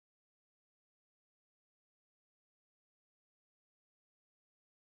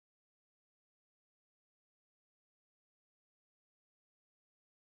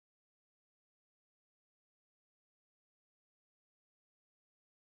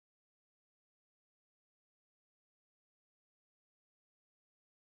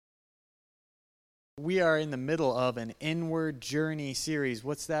We are in the middle of an inward journey series.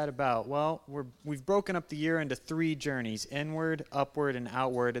 What's that about? Well, we've broken up the year into 3 journeys: inward, upward, and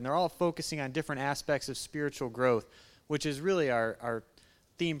outward, and they're all focusing on different aspects of spiritual growth, which is really our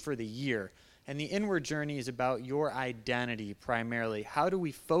theme for the year. And the inward journey is about your identity primarily. How do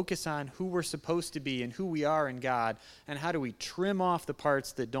we focus on who we're supposed to be and who we are in God, and how do we trim off the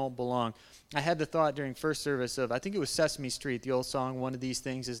parts that don't belong? I had the thought during first service of, I think it was Sesame Street, the old song, one of these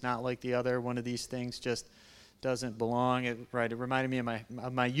things is not like the other, one of these things just doesn't belong. It reminded me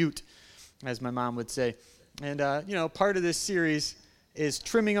of my ute, as my mom would say. And, part of this series is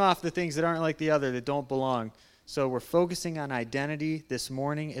trimming off the things that aren't like the other, that don't belong. So we're focusing on identity this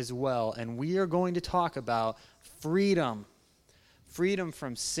morning as well, and we are going to talk about freedom. Freedom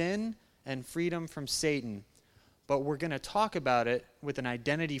from sin and freedom from Satan. But we're going to talk about it with an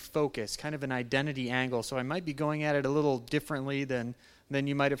identity focus, kind of an identity angle. So I might be going at it a little differently than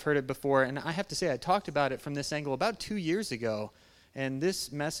you might have heard it before. And I have to say, I talked about it from this angle about 2 years ago. And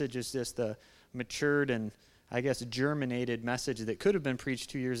this message is just the matured and, I guess, germinated message that could have been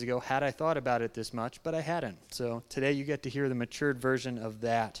preached 2 years ago had I thought about it this much, but I hadn't. So today you get to hear the matured version of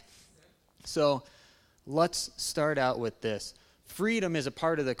that. So let's start out with this. Freedom is a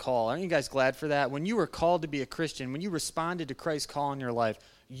part of the call. Aren't you guys glad for that? When you were called to be a Christian, when you responded to Christ's call in your life,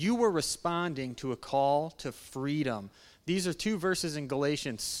 you were responding to a call to freedom. These are 2 verses in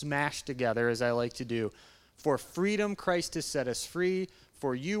Galatians smashed together, as I like to do. For freedom, Christ has set us free.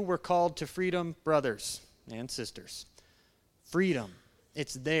 For you were called to freedom, brothers and sisters. Freedom.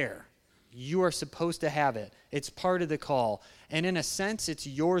 It's there. You are supposed to have it. It's part of the call. And in a sense, it's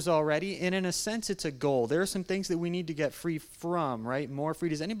yours already. And in a sense, it's a goal. There are some things that we need to get free from, right? More free.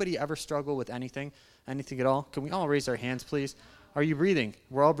 Does anybody ever struggle with anything? Anything at all? Can we all raise our hands, please? Are you breathing?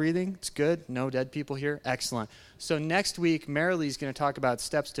 We're all breathing? It's good. No dead people here? Excellent. So next week, Marilee's going to talk about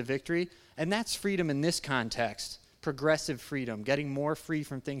steps to victory. And that's freedom in this context. Progressive freedom. Getting more free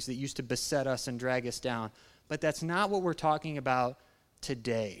from things that used to beset us and drag us down. But that's not what we're talking about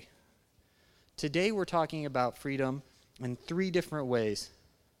today. Today we're talking about freedom in 3 different ways.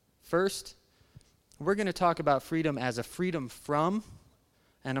 First, we're going to talk about freedom as a freedom from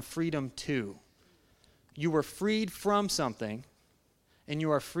and a freedom to. You were freed from something, and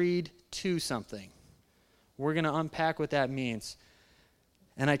you are freed to something. We're going to unpack what that means.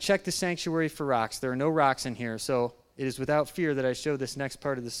 And I checked the sanctuary for rocks. There are no rocks in here, so it is without fear that I show this next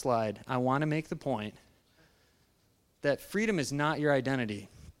part of the slide. I want to make the point that freedom is not your identity.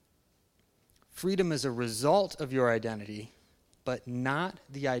 Freedom is a result of your identity, but not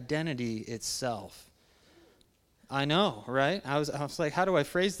the identity itself. I know, right? I was like, how do I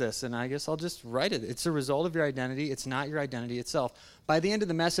phrase this? And I guess I'll just write it. It's a result of your identity. It's not your identity itself. By the end of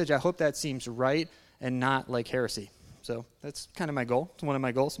the message, I hope that seems right and not like heresy. So that's kind of my goal. It's one of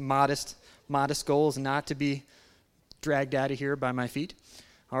my goals. Modest goals, not to be dragged out of here by my feet.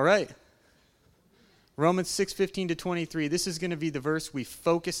 All right. Romans 6:15-23. This is going to be the verse we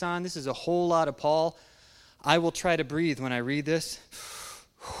focus on. This is a whole lot of Paul. I will try to breathe when I read this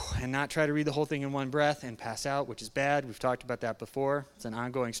and not try to read the whole thing in one breath and pass out, which is bad. We've talked about that before. It's an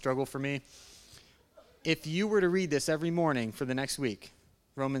ongoing struggle for me. If you were to read this every morning for the next week,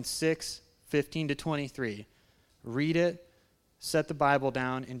 Romans 6:15-23, read it, set the Bible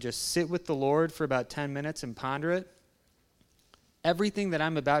down, and just sit with the Lord for about 10 minutes and ponder it, everything that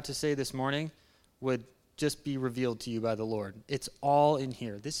I'm about to say this morning would just be revealed to you by the Lord. It's all in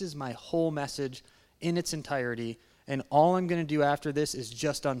here. This is my whole message in its entirety, and all I'm going to do after this is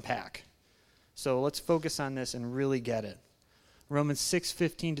just unpack. So let's focus on this and really get it. Romans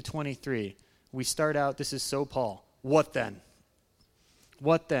 6:15-23. We start out, this is so Paul. What then?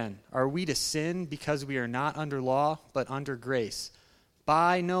 What then? Are we to sin because we are not under law, but under grace?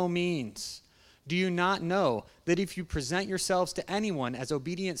 By no means. Do you not know that if you present yourselves to anyone as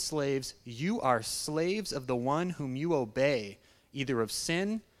obedient slaves, you are slaves of the one whom you obey, either of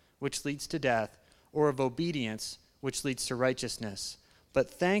sin, which leads to death, or of obedience, which leads to righteousness?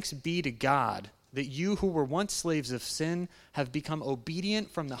 But thanks be to God that you who were once slaves of sin have become obedient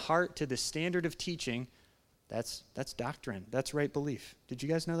from the heart to the standard of teaching. That's doctrine. That's right belief. Did you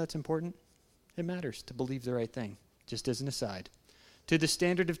guys know that's important? It matters to believe the right thing, just as an aside. To the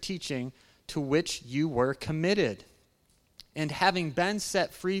standard of teaching to which you were committed. And having been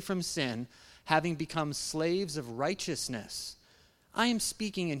set free from sin, having become slaves of righteousness. I am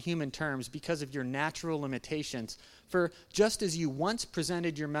speaking in human terms because of your natural limitations. For just as you once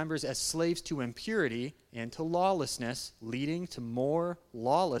presented your members as slaves to impurity and to lawlessness, leading to more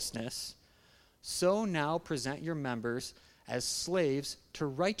lawlessness, so now present your members as slaves to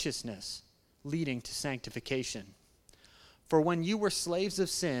righteousness, leading to sanctification. For when you were slaves of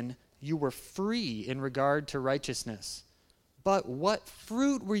sin, you were free in regard to righteousness. But what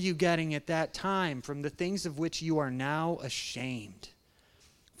fruit were you getting at that time from the things of which you are now ashamed?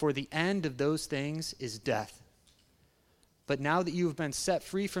 For the end of those things is death. But now that you have been set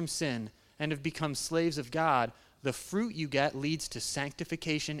free from sin and have become slaves of God, the fruit you get leads to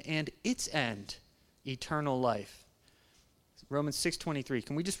sanctification and its end, eternal life. Romans 6:23.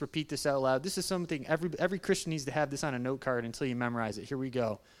 Can we just repeat this out loud? This is something every Christian needs to have this on a note card until you memorize it. Here we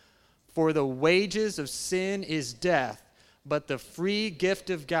go. For the wages of sin is death, but the free gift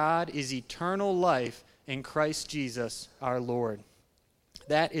of God is eternal life in Christ Jesus our Lord.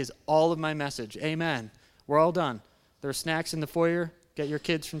 That is all of my message. Amen. We're all done. There are snacks in the foyer. Get your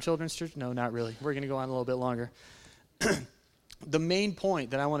kids from Children's Church? No, not really. We're going to go on a little bit longer. The main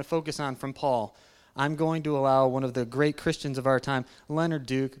point that I want to focus on from Paul, I'm going to allow one of the great Christians of our time, Leonard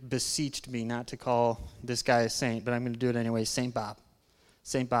Duke, beseeched me not to call this guy a saint, but I'm going to do it anyway. St. Bob.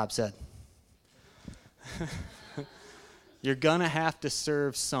 St. Bob said, you're going to have to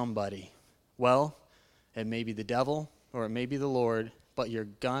serve somebody. Well, it may be the devil or it may be the Lord, but you're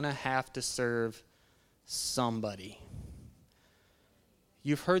going to have to serve somebody.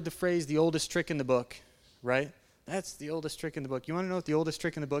 You've heard the phrase, the oldest trick in the book, right? That's the oldest trick in the book. You want to know what the oldest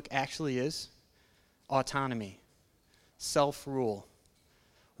trick in the book actually is? Autonomy, self-rule.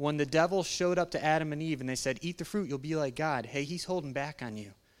 When the devil showed up to Adam and Eve and they said, eat the fruit, you'll be like God. Hey, he's holding back on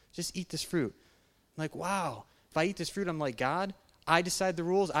you. Just eat this fruit. I'm like, wow, if I eat this fruit, I'm like God. I decide the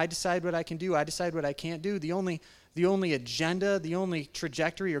rules. I decide what I can do. I decide what I can't do. The only agenda, the only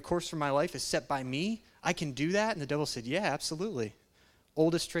trajectory or course for my life is set by me. I can do that? And the devil said, yeah, absolutely.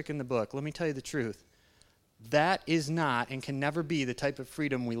 Oldest trick in the book. Let me tell you the truth. That is not and can never be the type of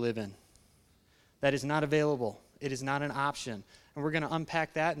freedom we live in. That is not available. It is not an option. And we're going to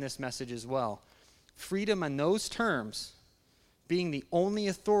unpack that in this message as well. Freedom on those terms, being the only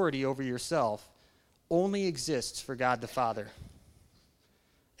authority over yourself, only exists for God the Father.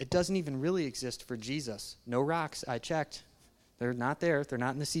 It doesn't even really exist for Jesus. No rocks, I checked. They're not there. They're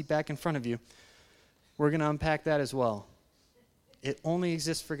not in the seat back in front of you. We're going to unpack that as well. It only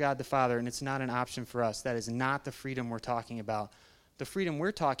exists for God the Father, and it's not an option for us. That is not the freedom we're talking about. The freedom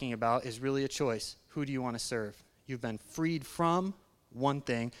we're talking about is really a choice. Who do you want to serve? You've been freed from one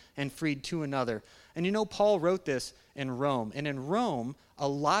thing and freed to another. And you know, Paul wrote this in Rome. And in Rome, a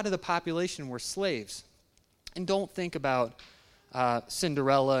lot of the population were slaves. And don't think about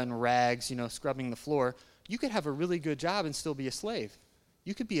Cinderella and rags, scrubbing the floor. You could have a really good job and still be a slave.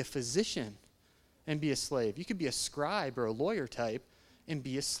 You could be a physician and be a slave. You could be a scribe or a lawyer type and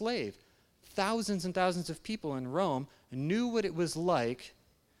be a slave. Thousands and thousands of people in Rome knew what it was like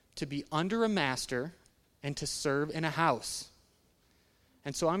to be under a master and to serve in a house.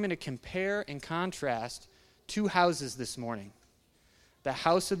 And so I'm going to compare and contrast two houses this morning. The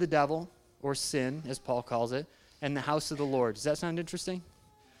house of the devil, or sin, as Paul calls it, and the house of the Lord. Does that sound interesting?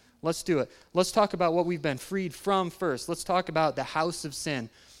 Let's do it. Let's talk about what we've been freed from first. Let's talk about the house of sin.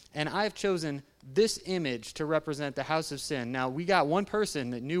 And I've chosen this image to represent the house of sin. Now, we got one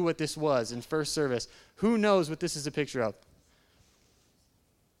person that knew what this was in first service. Who knows what this is a picture of?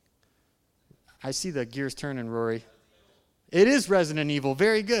 I see the gears turning, Rory. It is Resident Evil.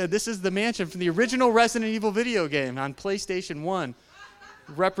 Very good. This is the mansion from the original Resident Evil video game on PlayStation 1.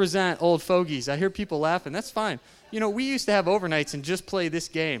 Represent old fogies. I hear people laughing. That's fine. We used to have overnights and just play this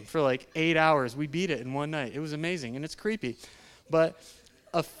game for like 8 hours. We beat it in one night. It was amazing, and it's creepy. But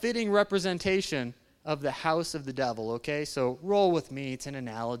a fitting representation of the house of the devil, okay? So roll with me. It's an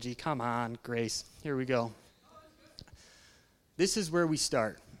analogy. Come on, Grace. Here we go. This is where we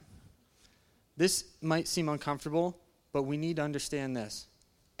start. This might seem uncomfortable, but we need to understand this.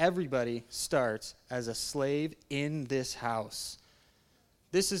 Everybody starts as a slave in this house.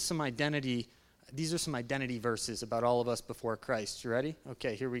 These are some identity verses about all of us before Christ. You ready?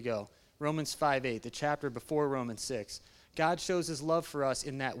 Okay, here we go. Romans 5:8, the chapter before Romans 6. God shows his love for us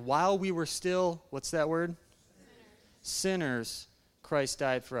in that while we were still, what's that word? Sinners, Christ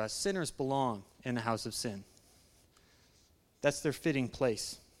died for us. Sinners belong in the house of sin. That's their fitting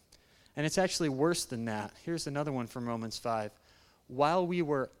place. And it's actually worse than that. Here's another one from Romans 5. While we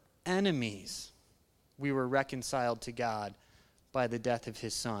were enemies, we were reconciled to God by the death of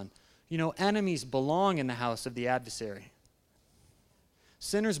his Son. Enemies belong in the house of the adversary.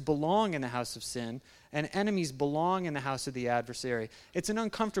 Sinners belong in the house of sin, and enemies belong in the house of the adversary. It's an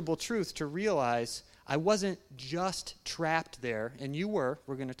uncomfortable truth to realize I wasn't just trapped there, and you were.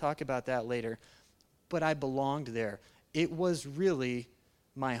 We're going to talk about that later. But I belonged there. It was really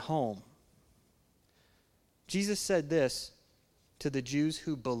my home. Jesus said this to the Jews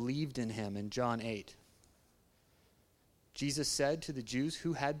who believed in him in John 8. Jesus said to the Jews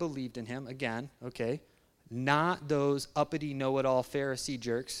who had believed in him, again, okay, not those uppity know-it-all Pharisee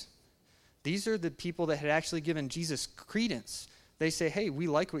jerks. These are the people that had actually given Jesus credence. They say, hey, we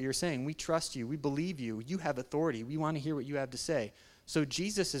like what you're saying. We trust you. We believe you. You have authority. We want to hear what you have to say. So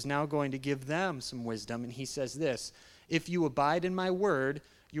Jesus is now going to give them some wisdom, and he says this, if you abide in my word,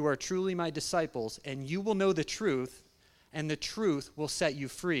 you are truly my disciples, and you will know the truth, and the truth will set you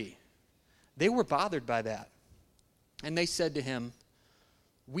free. They were bothered by that. And they said to him,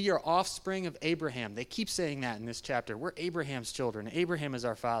 we are offspring of Abraham. They keep saying that in this chapter. We're Abraham's children. Abraham is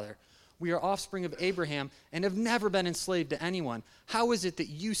our father. We are offspring of Abraham and have never been enslaved to anyone. How is it that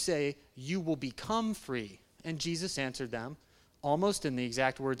you say you will become free? And Jesus answered them, almost in the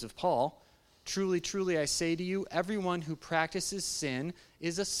exact words of Paul, truly, truly, I say to you, everyone who practices sin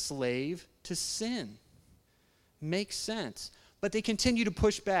is a slave to sin. Makes sense. But they continue to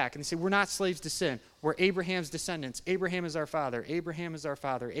push back, and they say, we're not slaves to sin. We're Abraham's descendants. Abraham is our father. Abraham is our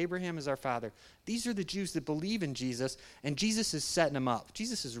father. Abraham is our father. These are the Jews that believe in Jesus, and Jesus is setting them up.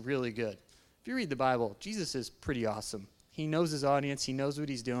 Jesus is really good. If you read the Bible, Jesus is pretty awesome. He knows his audience. He knows what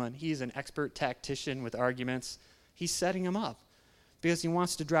he's doing. He's an expert tactician with arguments. He's setting them up because he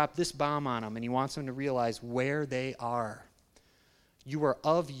wants to drop this bomb on them, and he wants them to realize where they are. You are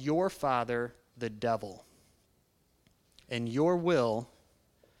of your father, the devil. And your will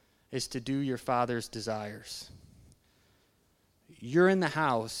is to do your father's desires. You're in the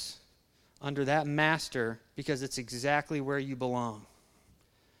house under that master because it's exactly where you belong.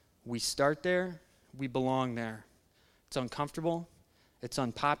 We start there, we belong there. It's uncomfortable, it's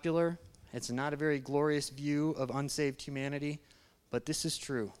unpopular, it's not a very glorious view of unsaved humanity, but this is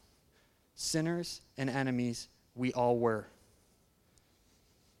true. Sinners and enemies, we all were.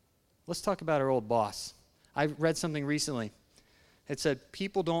 Let's talk about our old boss. I read something recently. It said,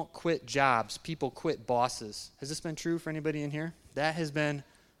 people don't quit jobs, people quit bosses. Has this been true for anybody in here? That has been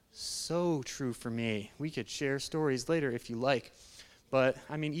so true for me. We could share stories later if you like. But,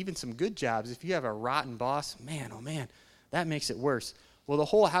 I mean, even some good jobs, if you have a rotten boss, man, oh man, that makes it worse. Well, the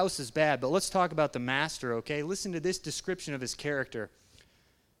whole house is bad, but let's talk about the master, okay? Listen to this description of his character.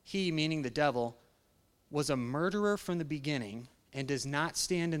 He, meaning the devil, was a murderer from the beginning and does not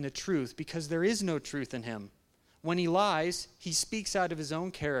stand in the truth because there is no truth in him. When he lies, he speaks out of his own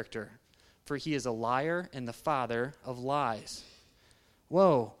character, for he is a liar and the father of lies.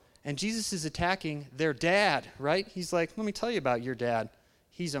 Whoa. And Jesus is attacking their dad, right? He's like, let me tell you about your dad.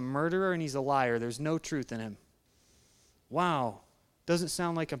 He's a murderer and he's a liar. There's no truth in him. Wow. Doesn't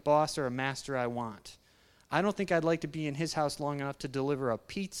sound like a boss or a master I want. I don't think I'd like to be in his house long enough to deliver a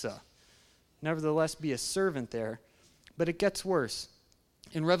pizza. Nevertheless, be a servant there. But it gets worse.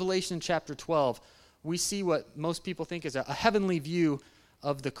 In Revelation chapter 12, we see what most people think is a heavenly view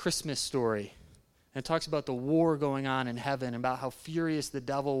of the Christmas story. And it talks about the war going on in heaven, about how furious the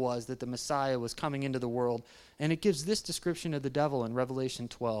devil was that the Messiah was coming into the world. And it gives this description of the devil in Revelation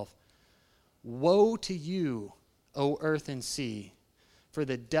 12. Woe to you, O earth and sea, for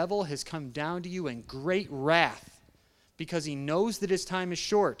the devil has come down to you in great wrath, because he knows that his time is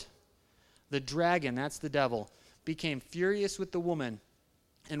short. The dragon, that's the devil, became furious with the woman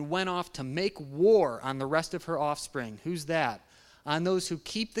and went off to make war on the rest of her offspring. Who's that? On those who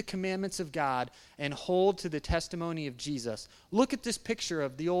keep the commandments of God and hold to the testimony of Jesus. Look at this picture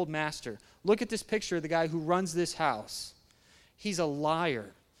of the old master. Look at this picture of the guy who runs this house. He's a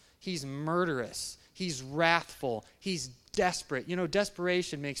liar. He's murderous. He's wrathful. He's desperate. You know,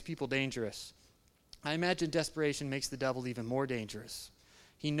 desperation makes people dangerous. I imagine desperation makes the devil even more dangerous.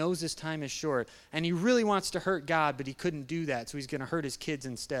 He knows his time is short, and he really wants to hurt God, but he couldn't do that, so he's going to hurt his kids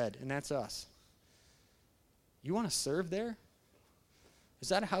instead, and that's us. You want to serve there? Is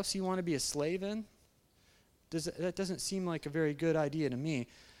that a house you want to be a slave in? That doesn't seem like a very good idea to me.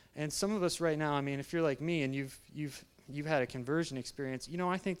 And some of us right now, I mean, if you're like me and you've had a conversion experience, you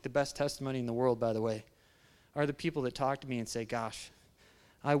know, I think the best testimony in the world, by the way, are the people that talk to me and say, gosh,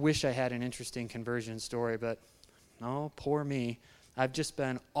 I wish I had an interesting conversion story, but no, poor me. I've just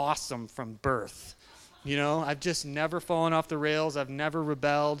been awesome from birth. You know, I've just never fallen off the rails. I've never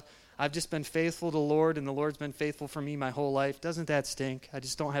rebelled. I've just been faithful to the Lord, and the Lord's been faithful for me my whole life. Doesn't that stink? I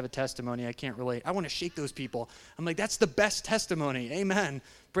just don't have a testimony. I can't relate. I want to shake those people. I'm like, that's the best testimony. Amen.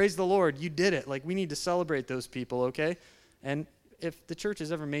 Praise the Lord. You did it. Like, we need to celebrate those people, okay? And if the church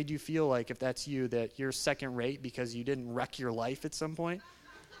has ever made you feel like, if that's you, that you're second rate because you didn't wreck your life at some point,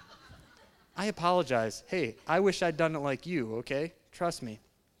 I apologize. Hey, I wish I'd done it like you, okay? Trust me.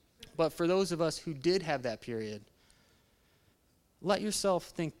 But for those of us who did have that period, let yourself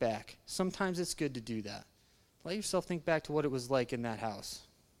think back. Sometimes it's good to do that. Let yourself think back to what it was like in that house.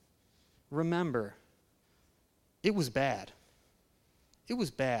 Remember, It was bad. It was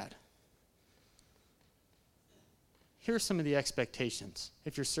bad. Here are some of the expectations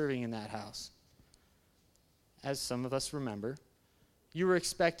if you're serving in that house. As some of us remember, you were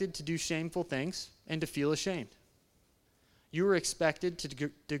expected to do shameful things and to feel ashamed. You were expected to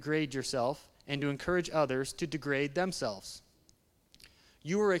degrade yourself and to encourage others to degrade themselves.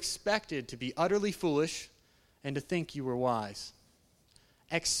 You were expected to be utterly foolish and to think you were wise.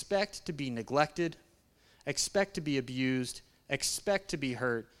 Expect to be neglected, expect to be abused, expect to be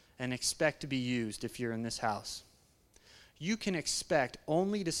hurt, and expect to be used if you're in this house. You can expect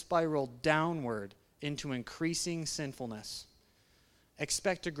only to spiral downward into increasing sinfulness.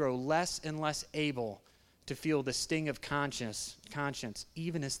 Expect to grow less and less able to feel the sting of conscience,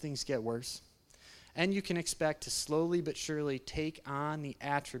 even as things get worse. And you can expect to slowly but surely take on the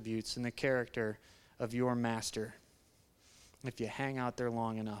attributes and the character of your master if you hang out there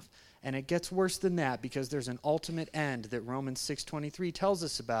long enough. And it gets worse than that because there's an ultimate end that Romans 6:23 tells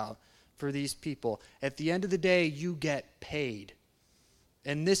us about for these people. At the end of the day, you get paid.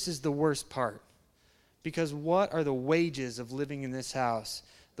 And this is the worst part. Because what are the wages of living in this house?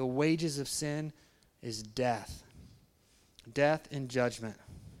 The wages of sin is death. Death and judgment.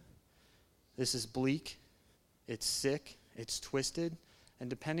 This is bleak, it's sick, it's twisted, and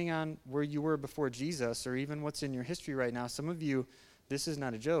depending on where you were before Jesus or even what's in your history right now, some of you, this is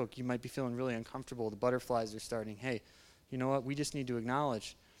not a joke. You might be feeling really uncomfortable. The butterflies are starting. Hey, you know what? We just need to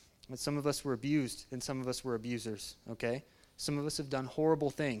acknowledge that some of us were abused and some of us were abusers, okay? Some of us have done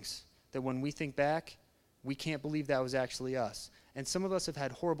horrible things that when we think back, we can't believe that was actually us. And some of us have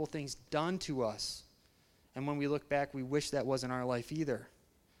had horrible things done to us. And when we look back, we wish that wasn't our life either.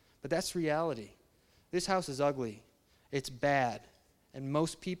 But that's reality. This house is ugly. It's bad. And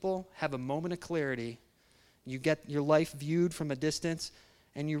most people have a moment of clarity. You get your life viewed from a distance,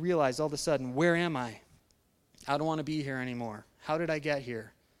 and you realize all of a sudden, where am I? I don't want to be here anymore. How did I get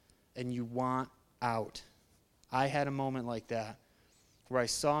here? And you want out. I had a moment like that where I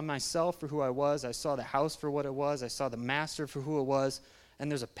saw myself for who I was. I saw the house for what it was. I saw the master for who it was.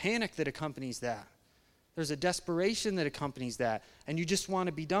 And there's a panic that accompanies that. There's a desperation that accompanies that. And you just want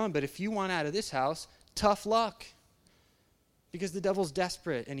to be done. But if you want out of this house, tough luck. Because the devil's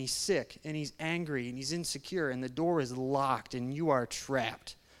desperate, and he's sick, and he's angry, and he's insecure, and the door is locked, and you are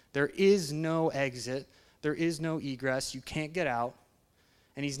trapped. There is no exit. There is no egress. You can't get out.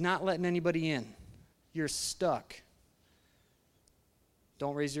 And he's not letting anybody in. You're stuck.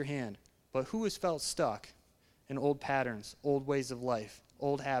 Don't raise your hand. But who has felt stuck in old patterns, old ways of life,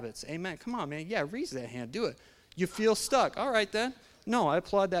 old habits? Amen. Come on, man. Yeah, raise that hand. Do it. You feel stuck. All right, then. No, I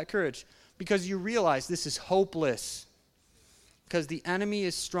applaud that courage. Because you realize this is hopeless. Because the enemy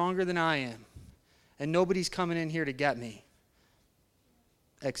is stronger than I am. And nobody's coming in here to get me.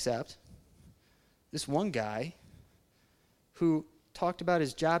 Except this one guy who talked about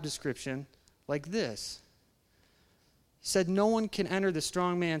his job description like this. He said, no one can enter the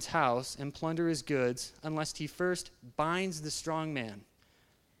strong man's house and plunder his goods unless he first binds the strong man.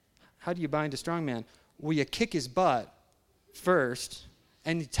 How do you bind a strong man? Well, you kick his butt first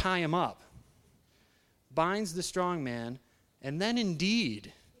and you tie him up. Binds the strong man, and then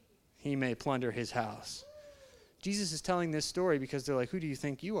indeed he may plunder his house. Jesus is telling this story because they're like, who do you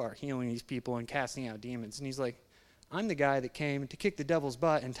think you are, healing these people and casting out demons? And he's like, I'm the guy that came to kick the devil's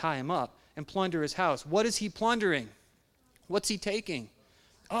butt and tie him up and plunder his house. What is he plundering? What's he taking?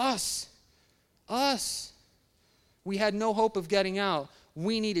 Us. Us. We had no hope of getting out.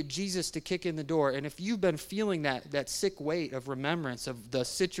 We needed Jesus to kick in the door. And if you've been feeling that sick weight of remembrance of the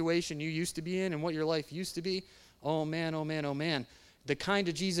situation you used to be in and what your life used to be, oh man, oh man, oh man. The kind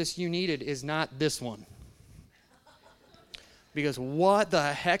of Jesus you needed is not this one. Because what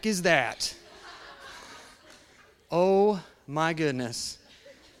the heck is that? Oh my goodness.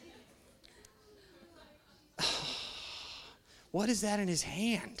 What is that in his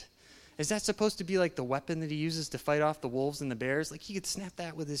hand? Is that supposed to be like the weapon that he uses to fight off the wolves and the bears? Like he could snap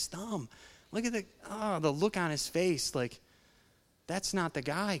that with his thumb. Look at the look on his face. Like, that's not the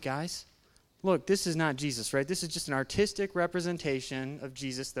guy, guys. Look, this is not Jesus, right? This is just an artistic representation of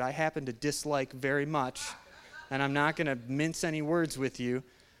Jesus that I happen to dislike very much. And I'm not going to mince any words with you.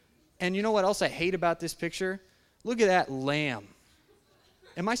 And you know what else I hate about this picture? Look at that lamb.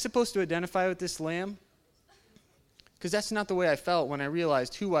 Am I supposed to identify with this lamb? Because that's not the way I felt when I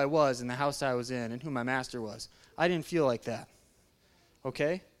realized who I was in the house I was in and who my master was. I didn't feel like that.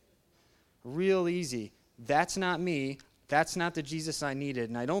 Okay? Real easy. That's not me. That's not the Jesus I needed.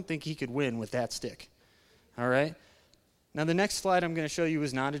 And I don't think he could win with that stick. All right? Now, the next slide I'm going to show you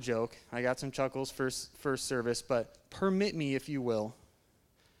is not a joke. I got some chuckles first service. But permit me, if you will,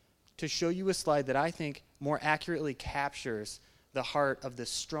 to show you a slide that I think more accurately captures the heart of the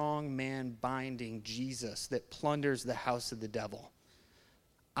strong man binding Jesus that plunders the house of the devil.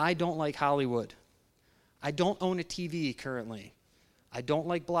 I don't like Hollywood. I don't own a TV currently. I don't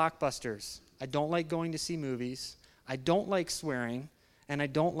like blockbusters. I don't like going to see movies. I don't like swearing. And I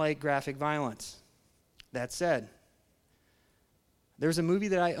don't like graphic violence. That said, there's a movie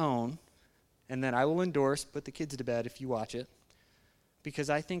that I own and that I will endorse, put the kids to bed if you watch it, because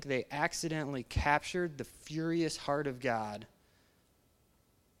I think they accidentally captured the furious heart of God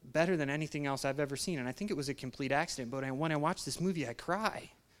better than anything else I've ever seen. And I think it was a complete accident, but when I watch this movie, I cry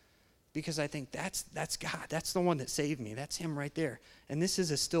because I think that's God. That's the one that saved me. That's him right there. And this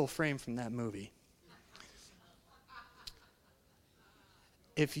is a still frame from that movie.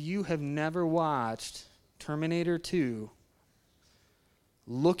 If you have never watched Terminator 2,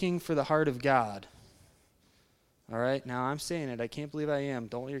 looking for the heart of God, all right, now I'm saying it. I can't believe I am.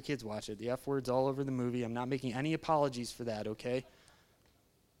 Don't let your kids watch it. The F word's all over the movie. I'm not making any apologies for that, okay?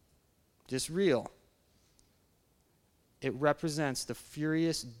 Just real. It represents the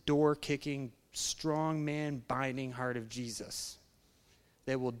furious, door-kicking, strong man binding heart of Jesus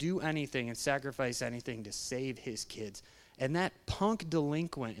that will do anything and sacrifice anything to save his kids. And that punk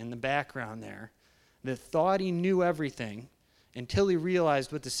delinquent in the background there that thought he knew everything until he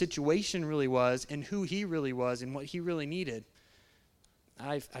realized what the situation really was and who he really was and what he really needed,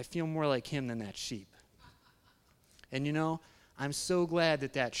 I feel more like him than that sheep. And you know, I'm so glad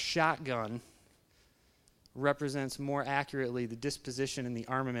that that shotgun represents more accurately the disposition and the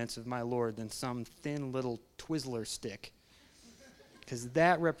armaments of my Lord than some thin little Twizzler stick. Because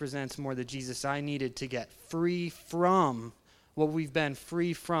that represents more the Jesus I needed to get free from what we've been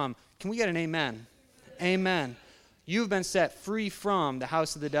free from. Can we get an amen? Amen. You've been set free from the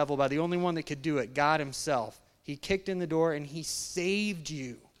house of the devil by the only one that could do it, God himself. He kicked in the door and he saved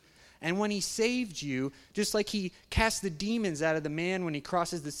you. And when he saved you, just like he cast the demons out of the man when he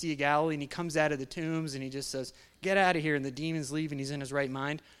crosses the Sea of Galilee and he comes out of the tombs and he just says, get out of here, and the demons leave and he's in his right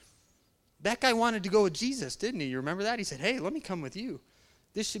mind. That guy wanted to go with Jesus, didn't he? You remember that? He said, hey, let me come with you.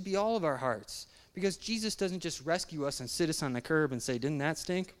 This should be all of our hearts. Because Jesus doesn't just rescue us and sit us on the curb and say, didn't that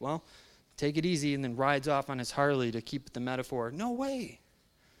stink? Well, take it easy, and then rides off on his Harley to keep the metaphor. No way.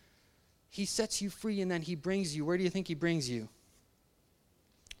 He sets you free and then he brings you. Where do you think he brings you?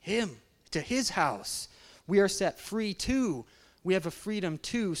 Him, to his house. We are set free too. We have a freedom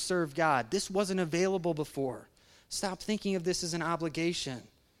to serve God. This wasn't available before. Stop thinking of this as an obligation.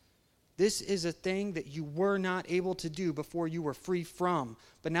 This is a thing that you were not able to do before you were free from.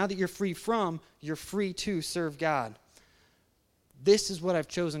 But now that you're free from, you're free to serve God. This is what I've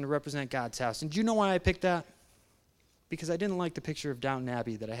chosen to represent God's house. And do you know why I picked that? Because I didn't like the picture of Downton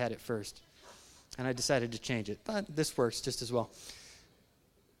Abbey that I had at first. And I decided to change it. But this works just as well.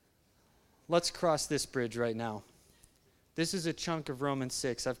 Let's cross this bridge right now. This is a chunk of Romans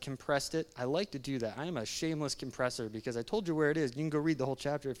 6. I've compressed it. I like to do that. I am a shameless compressor because I told you where it is. You can go read the whole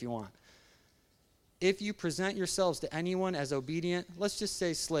chapter if you want. If you present yourselves to anyone as obedient, let's just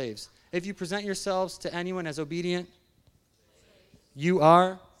say slaves. If you present yourselves to anyone as obedient, you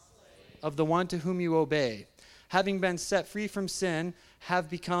are of the one to whom you obey. Having been set free from sin, have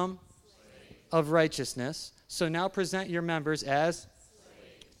become of righteousness. So now present your members as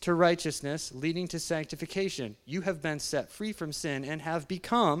to righteousness, leading to sanctification. You have been set free from sin and have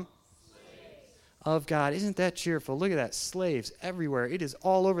become of God. Isn't that cheerful? Look at that. Slaves everywhere. It is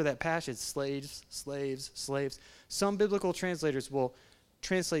all over that passage. Slaves, slaves, slaves. Some biblical translators will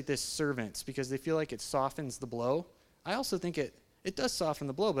translate this servants because they feel like it softens the blow. I also think it does soften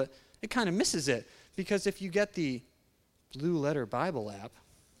the blow, but it kind of misses it. Because if you get the Blue Letter Bible app,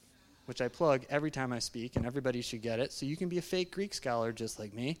 which I plug every time I speak, and everybody should get it, so you can be a fake Greek scholar just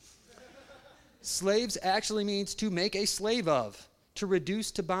like me. Slaves actually means to make a slave of, to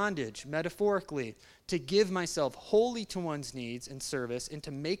reduce to bondage, metaphorically, to give myself wholly to one's needs and service, and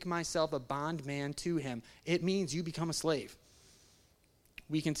to make myself a bondman to him. It means you become a slave.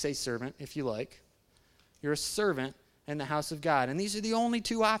 We can say servant if you like. You're a servant in the house of God. And these are the only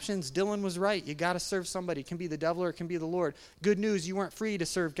two options. Dylan was right. You got to serve somebody. It can be the devil or it can be the Lord. Good news, you weren't free to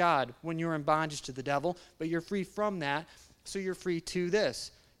serve God when you were in bondage to the devil, but you're free from that, so you're free to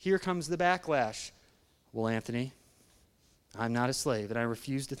this. Here comes the backlash. Well, Anthony, I'm not a slave, and I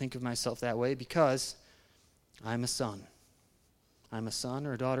refuse to think of myself that way because I'm a son. I'm a son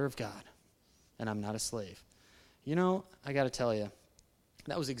or a daughter of God, and I'm not a slave. You know, I got to tell you,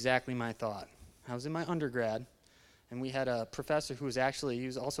 that was exactly my thought. I was in my undergrad, and we had a professor who was he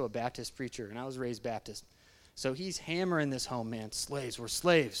was also a Baptist preacher, and I was raised Baptist. So he's hammering this home, man. Slaves, we're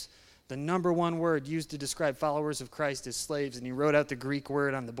slaves. The number one word used to describe followers of Christ is slaves, and he wrote out the Greek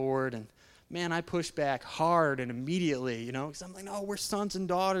word on the board, and man, I push back hard and immediately, because I'm like, no, we're sons and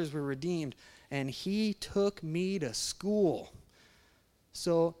daughters, we're redeemed. And he took me to school.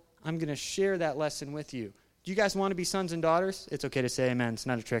 So I'm going to share that lesson with you. Do you guys want to be sons and daughters? It's okay to say amen. It's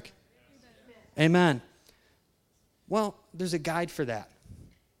not a trick. Amen. Well, there's a guide for that.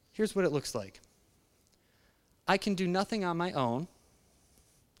 Here's what it looks like. I can do nothing on my own.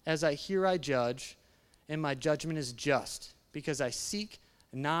 As I hear, I judge, and my judgment is just, because I seek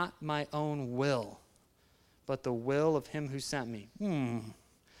not my own will, but the will of him who sent me.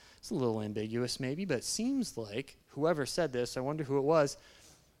 It's a little ambiguous maybe, but it seems like whoever said this, I wonder who it was,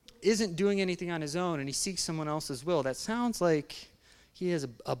 isn't doing anything on his own, and he seeks someone else's will. That sounds like he is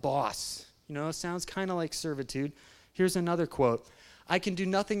a boss. It sounds kind of like servitude. Here's another quote. I can do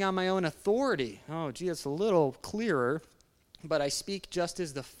nothing on my own authority. Oh, gee, it's a little clearer, but I speak just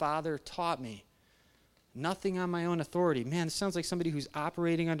as the Father taught me. Nothing on my own authority. Man, it sounds like somebody who's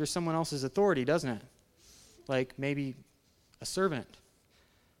operating under someone else's authority, doesn't it? Like maybe a servant.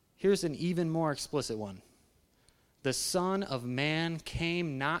 Here's an even more explicit one. The Son of Man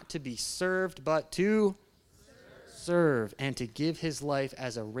came not to be served, but to serve and to give his life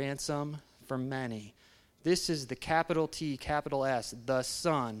as a ransom for many. This is the capital T, capital S, the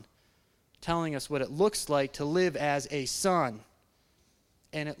Son, telling us what it looks like to live as a son.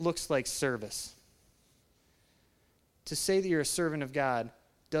 And it looks like service. To say that you're a servant of God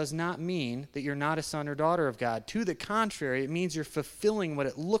does not mean that you're not a son or daughter of God. To the contrary, it means you're fulfilling what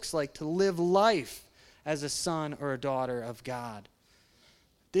it looks like to live life as a son or a daughter of God.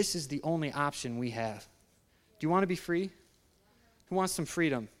 This is the only option we have. Do you want to be free? Who wants some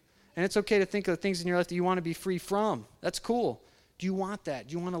freedom? And it's okay to think of the things in your life that you want to be free from. That's cool. Do you want that?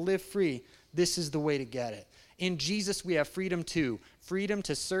 Do you want to live free? This is the way to get it. In Jesus, we have freedom too. Freedom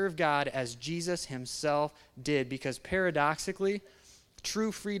to serve God as Jesus himself did. Because paradoxically,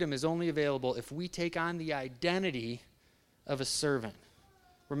 true freedom is only available if we take on the identity of a servant.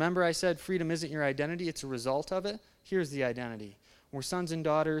 Remember I said freedom isn't your identity, it's a result of it? Here's the identity. We're sons and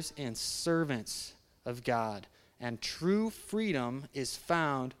daughters and servants of God. And true freedom is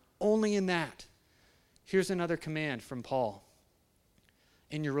found only in that. Here's another command from Paul.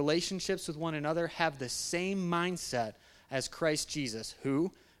 In your relationships with one another, have the same mindset as Christ Jesus,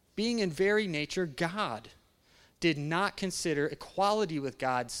 who, being in very nature God, did not consider equality with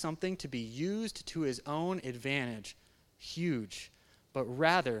God something to be used to his own advantage. Huge. But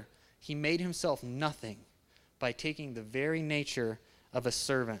rather, he made himself nothing by taking the very nature of a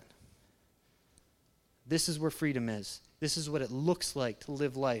servant. This is where freedom is. This is what it looks like to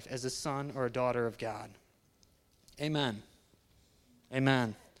live life as a son or a daughter of God. Amen.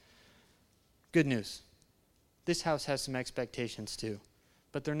 Amen. Good news. This house has some expectations too,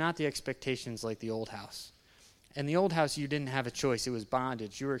 but they're not the expectations like the old house. In the old house, you didn't have a choice. It was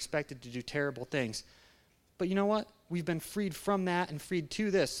bondage. You were expected to do terrible things. But you know what? We've been freed from that and freed to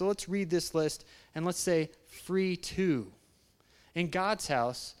this. So let's read this list and let's say free to. In God's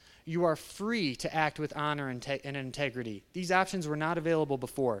house, you are free to act with honor and integrity. These options were not available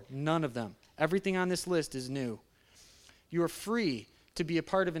before. None of them. Everything on this list is new. You are free to be a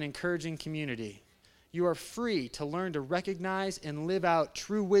part of an encouraging community. You are free to learn to recognize and live out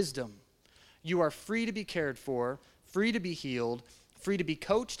true wisdom. You are free to be cared for, free to be healed, free to be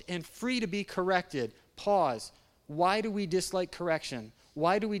coached, and free to be corrected. Pause. Why do we dislike correction?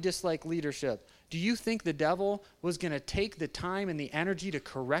 Why do we dislike leadership? Do you think the devil was going to take the time and the energy to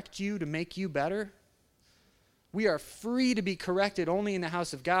correct you to make you better? We are free to be corrected only in the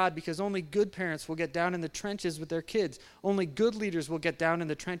house of God because only good parents will get down in the trenches with their kids. Only good leaders will get down in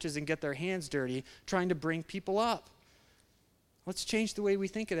the trenches and get their hands dirty trying to bring people up. Let's change the way we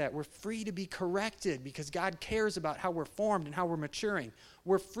think of that. We're free to be corrected because God cares about how we're formed and how we're maturing.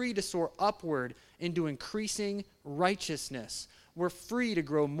 We're free to soar upward into increasing righteousness. We're free to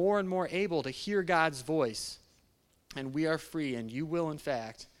grow more and more able to hear God's voice. And we are free, and you will, in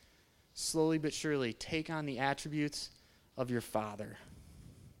fact, slowly but surely take on the attributes of your Father.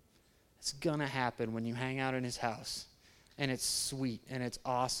 It's going to happen when you hang out in his house. And it's sweet, and it's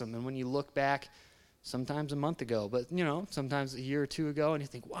awesome. And when you look back, sometimes a month ago, but, sometimes a year or two ago, and you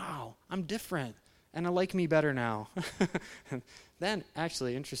think, wow, I'm different, and I like me better now. Then,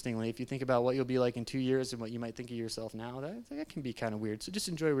 actually, interestingly, if you think about what you'll be like in 2 years and what you might think of yourself now, that can be kind of weird. So just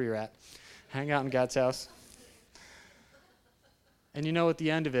enjoy where you're at. Hang out in God's house. And at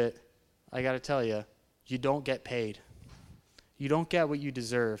the end of it, I got to tell you, you don't get paid. You don't get what you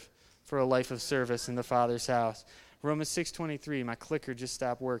deserve for a life of service in the Father's house. Romans 6:23, my clicker just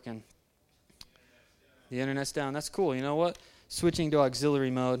stopped working. The internet's down. That's cool. You know what? Switching to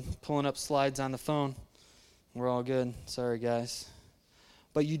auxiliary mode, pulling up slides on the phone. We're all good. Sorry, guys.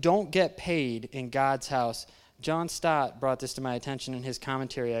 but you don't get paid in God's house. John Stott brought this to my attention in his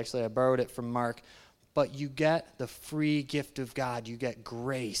commentary. Actually, I borrowed it from Mark. But you get the free gift of God. You get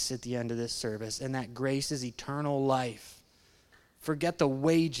grace at the end of this service, and that grace is eternal life. Forget the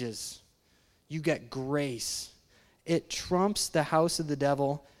wages. You get grace. It trumps the house of the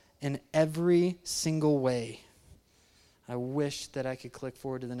devil in every single way. I wish that I could click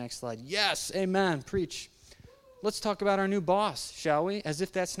forward to the next slide. Yes, amen, preach. Let's talk about our new boss, shall we? As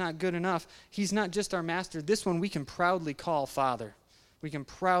if that's not good enough. He's not just our master. This one we can proudly call Father. We can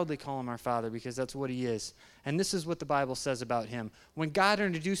proudly call him our Father because that's what he is. And this is what the Bible says about him. When God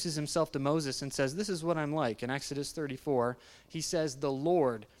introduces himself to Moses and says, this is what I'm like, in Exodus 34, he says, the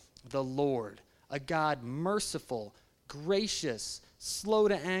Lord, a God merciful, gracious, slow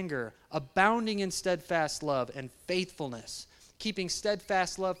to anger, abounding in steadfast love and faithfulness, keeping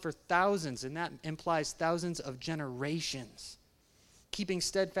steadfast love for thousands, and that implies thousands of generations. Keeping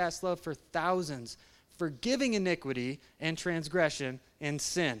steadfast love for thousands, forgiving iniquity and transgression and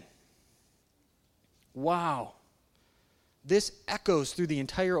sin. Wow. This echoes through the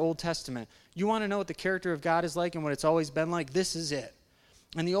entire Old Testament. You want to know what the character of God is like and what it's always been like? This is it.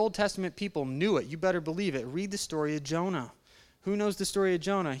 And the Old Testament people knew it. You better believe it. Read the story of Jonah. Who knows the story of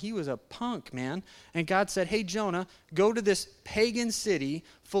Jonah? He was a punk, man. And God said, hey, Jonah, go to this pagan city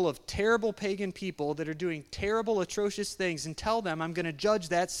full of terrible pagan people that are doing terrible, atrocious things and tell them I'm going to judge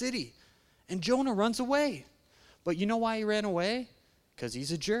that city. And Jonah runs away. But you know why he ran away? Because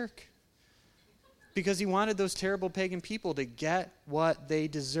he's a jerk. Because he wanted those terrible pagan people to get what they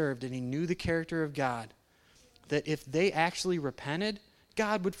deserved. And he knew the character of God. That if they actually repented,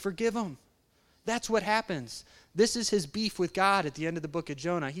 God would forgive them. That's what happens. This is his beef with God at the end of the book of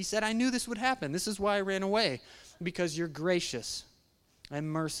Jonah. He said, I knew this would happen. This is why I ran away. Because you're gracious and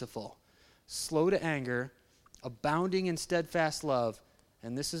merciful, slow to anger, abounding in steadfast love.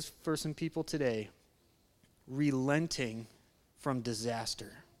 And this is for some people today, relenting from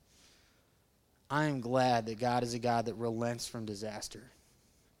disaster. I am glad that God is a God that relents from disaster.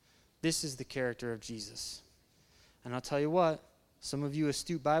 This is the character of Jesus. And I'll tell you what, some of you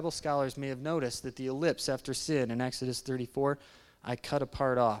astute Bible scholars may have noticed that the ellipse after sin in Exodus 34, I cut a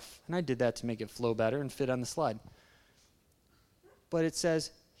part off. And I did that to make it flow better and fit on the slide. But it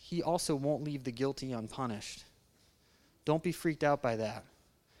says, he also won't leave the guilty unpunished. Don't be freaked out by that.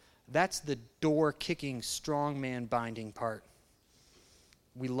 That's the door-kicking, strong-man binding part.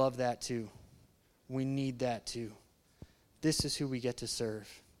 We love that too. We need that too. This is who we get to serve.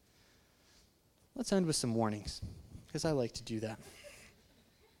 Let's end with some warnings, because I like to do that.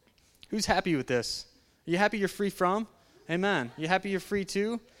 Who's happy with this? Are you happy you're free from? Amen. You happy you're free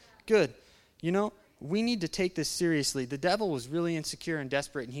too? Good. You know, we need to take this seriously. The devil was really insecure and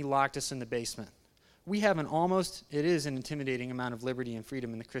desperate, and he locked us in the basement. We have it is an intimidating amount of liberty and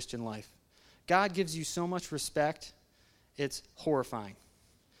freedom in the Christian life. God gives you so much respect, it's horrifying.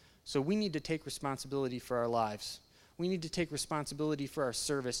 So we need to take responsibility for our lives. We need to take responsibility for our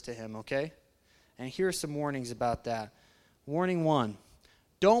service to him, okay? And here are some warnings about that. Warning 1,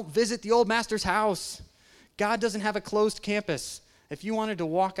 don't visit the old master's house. God doesn't have a closed campus. If you wanted to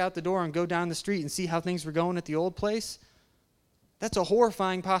walk out the door and go down the street and see how things were going at the old place, that's a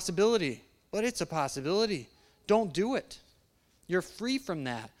horrifying possibility. But it's a possibility. Don't do it. You're free from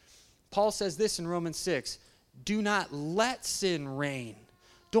that. Paul says this in Romans 6, do not let sin reign.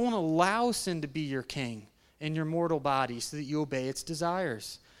 Don't allow sin to be your king in your mortal body so that you obey its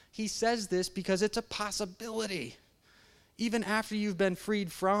desires. He says this because it's a possibility. Even after you've been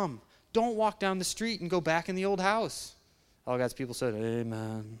freed from, don't walk down the street and go back in the old house. All God's people said,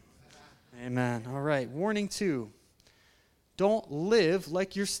 amen. Amen. All right, warning 2. Don't live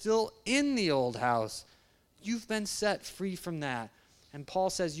like you're still in the old house. You've been set free from that. And Paul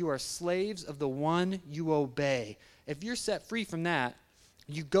says you are slaves of the one you obey. If you're set free from that,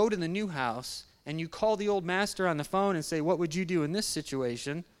 you go to the new house and you call the old master on the phone and say, what would you do in this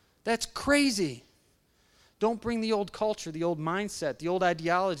situation? That's crazy. Don't bring the old culture, the old mindset, the old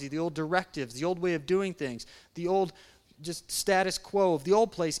ideology, the old directives, the old way of doing things, the old just status quo of the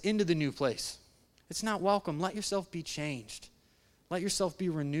old place into the new place. It's not welcome. Let yourself be changed. Let yourself be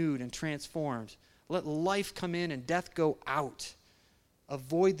renewed and transformed. Let life come in and death go out.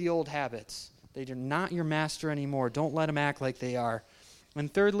 Avoid the old habits. They are not your master anymore. Don't let them act like they are.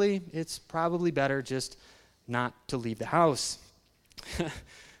 And thirdly, it's probably better just not to leave the house.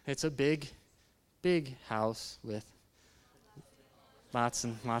 It's a big, big house with lots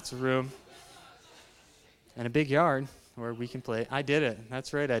and lots of room and a big yard where we can play. I did it.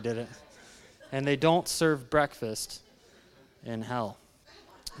 That's right, I did it. And they don't serve breakfast in hell.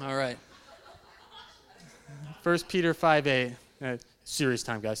 All right. 1 Peter 5:8. Serious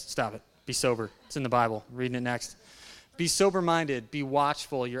time, guys. Stop it. Be sober. It's in the Bible. I'm reading it next. Be sober-minded. Be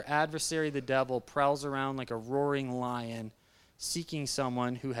watchful. Your adversary, the devil, prowls around like a roaring lion, seeking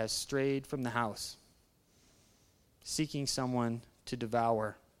someone who has strayed from the house, seeking someone to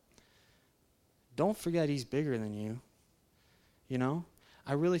devour. Don't forget he's bigger than you. You know?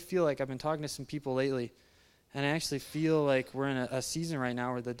 I really feel like I've been talking to some people lately, and I actually feel like we're in a season right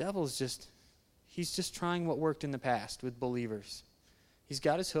now where the devil's he's just trying what worked in the past with believers. He's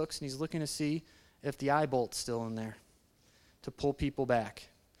got his hooks, and he's looking to see if the eye bolt's still in there to pull people back.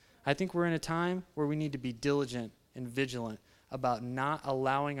 I think we're in a time where we need to be diligent and vigilant about not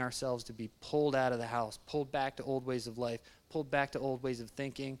allowing ourselves to be pulled out of the house, pulled back to old ways of life, pulled back to old ways of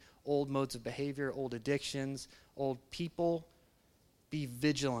thinking, old modes of behavior, old addictions, old people. Be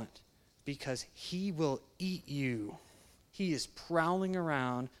vigilant, because he will eat you. He is prowling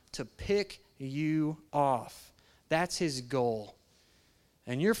around to pick you off. That's his goal.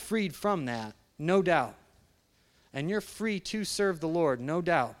 And you're freed from that, no doubt. And you're free to serve the Lord, no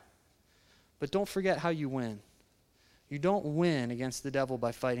doubt. But don't forget how you win. You don't win against the devil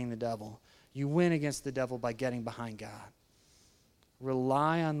by fighting the devil. You win against the devil by getting behind God.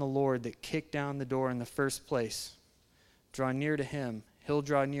 Rely on the Lord that kicked down the door in the first place. Draw near to him. He'll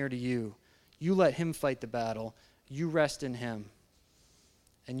draw near to you. You let him fight the battle. You rest in him.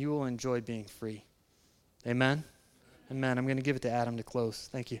 And you will enjoy being free. Amen? Amen. I'm going to give it to Adam to close.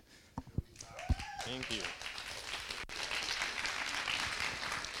 Thank you. Thank you.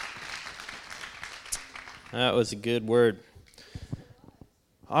 That was a good word.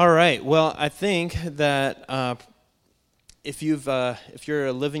 All right. Well, I think that if you're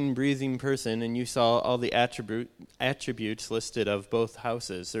a living, breathing person and you saw all the attributes listed of both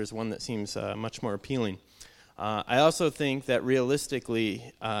houses, there's one that seems much more appealing. I also think that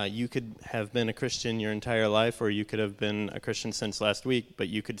realistically, you could have been a Christian your entire life, or you could have been a Christian since last week, but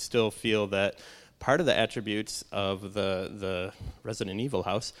you could still feel that part of the attributes of the Resident Evil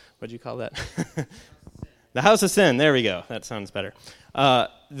house, what do you call that? The house of sin. There we go. That sounds better.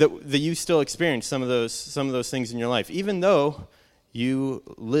 That you still experience some of those things in your life, even though you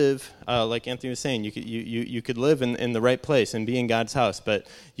live, like Anthony was saying, you could live in the right place and be in God's house, but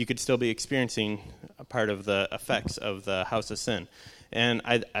you could still be experiencing a part of the effects of the house of sin. And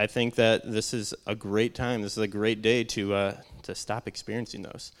I think that this is a great time. This is a great day to stop experiencing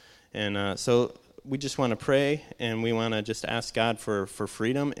those. And so we just want to pray, and we want to just ask God for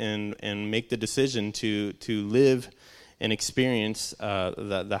freedom and make the decision to live and experience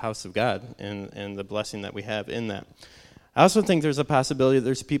the house of God and the blessing that we have in that. I also think there's a possibility that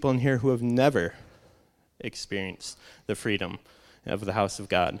there's people in here who have never experienced the freedom of the house of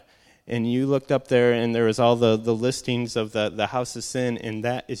God. And you looked up there, and there was all the listings of the house of sin, and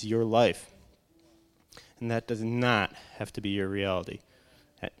that is your life. And that does not have to be your reality.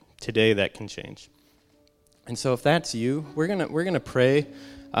 Today, that can change. And so if that's you, we're gonna pray.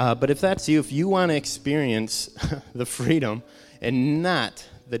 But if that's you, if you want to experience the freedom and not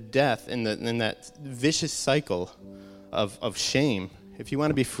the death and that vicious cycle of shame, if you want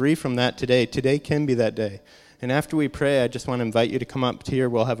to be free from that today can be that day. And after we pray, I just want to invite you to come up here.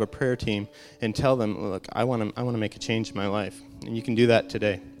 We'll have a prayer team and tell them, look, I want to make a change in my life. And you can do that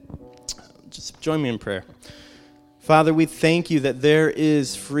today. Just join me in prayer. Father, we thank you that there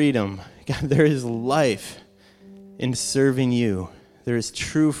is freedom. God, there is life in serving you. There is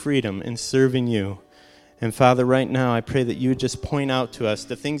true freedom in serving you. And Father, right now, I pray that you would just point out to us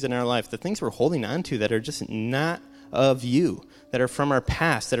the things in our life, the things we're holding on to that are just not of you, that are from our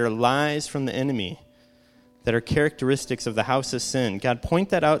past, that are lies from the enemy, that are characteristics of the house of sin. God, point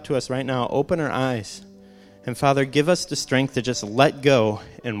that out to us right now. Open our eyes. And Father, give us the strength to just let go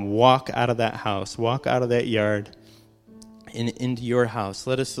and walk out of that house, walk out of that yard and into your house.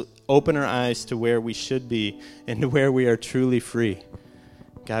 Let us open our eyes to where we should be and to where we are truly free.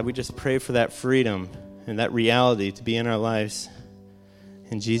 God, we just pray for that freedom and that reality to be in our lives.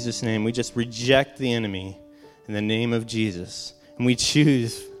 In Jesus' name, we just reject the enemy in the name of Jesus. And we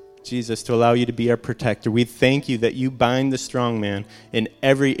choose, Jesus, to allow you to be our protector. We thank you that you bind the strong man in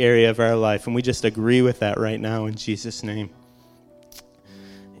every area of our life. And we just agree with that right now in Jesus' name.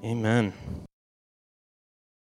 Amen.